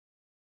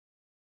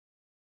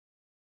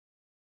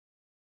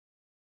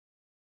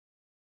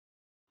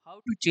How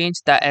to change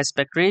the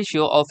aspect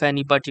ratio of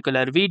any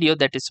particular video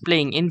that is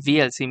playing in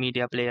VLC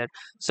Media Player.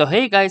 So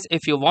hey guys,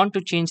 if you want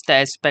to change the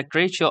aspect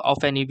ratio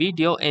of any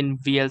video in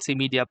VLC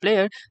Media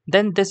Player,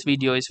 then this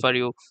video is for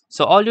you.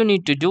 So all you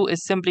need to do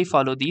is simply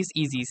follow these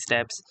easy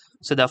steps.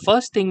 So the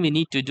first thing we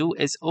need to do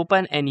is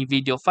open any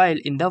video file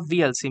in the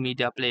VLC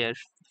Media Player.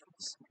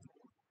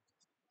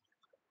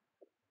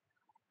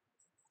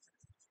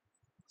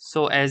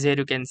 So as here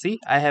you can see,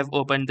 I have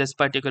opened this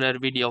particular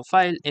video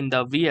file in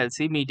the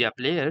VLC Media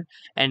Player,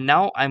 and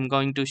now I'm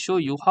going to show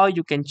you how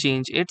you can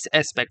change its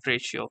aspect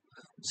ratio.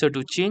 So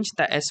to change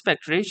the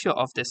aspect ratio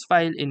of this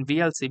file in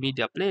VLC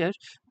Media Player,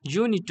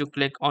 you need to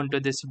click onto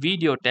this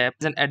video tab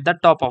and at the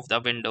top of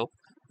the window.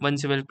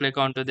 Once you will click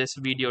onto this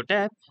video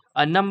tab,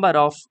 a number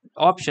of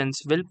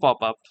options will pop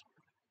up.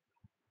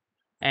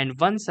 And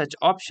one such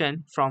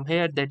option from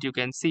here that you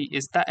can see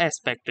is the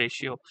aspect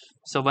ratio.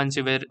 So once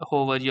you will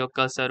hover your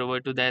cursor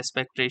over to the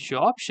aspect ratio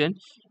option,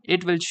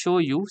 it will show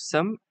you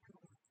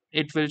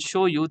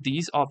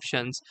these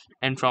options,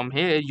 and from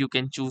here you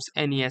can choose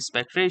any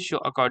aspect ratio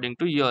according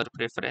to your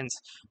preference.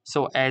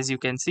 So as you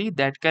can see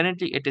that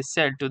currently it is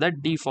set to the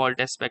default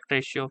aspect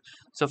ratio.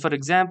 So for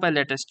example,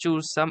 let us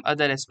choose some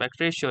other aspect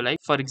ratio, like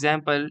for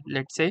example,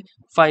 let's say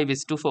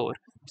 5:4.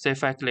 So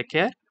if I click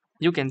here,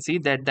 you can see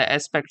that the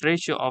aspect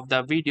ratio of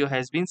the video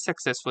has been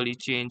successfully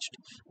changed.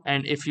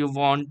 And if you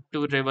want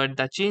to revert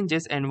the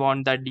changes and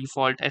want the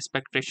default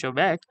aspect ratio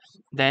back,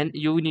 then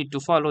you need to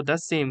follow the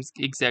same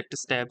exact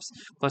steps.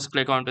 First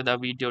click onto the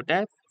video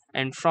tab,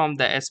 and from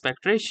the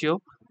aspect ratio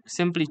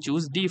simply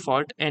choose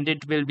default, and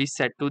it will be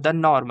set to the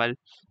normal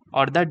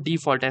or the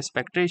default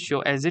aspect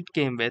ratio as it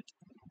came with.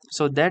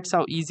 So that's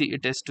how easy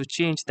it is to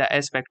change the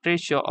aspect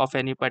ratio of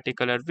any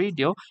particular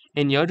video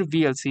in your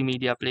VLC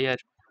Media Player.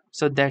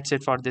 So that's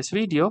it for this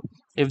video.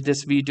 If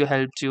this video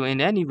helped you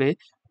in any way,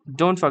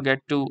 don't forget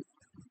to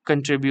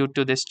contribute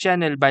to this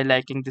channel by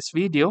liking this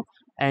video,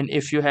 and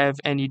if you have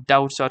any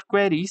doubts or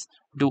queries,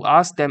 do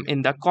ask them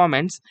in the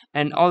comments,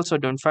 and also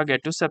don't forget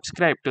to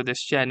subscribe to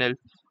this channel.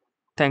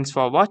 Thanks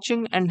for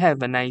watching and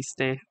have a nice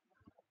day.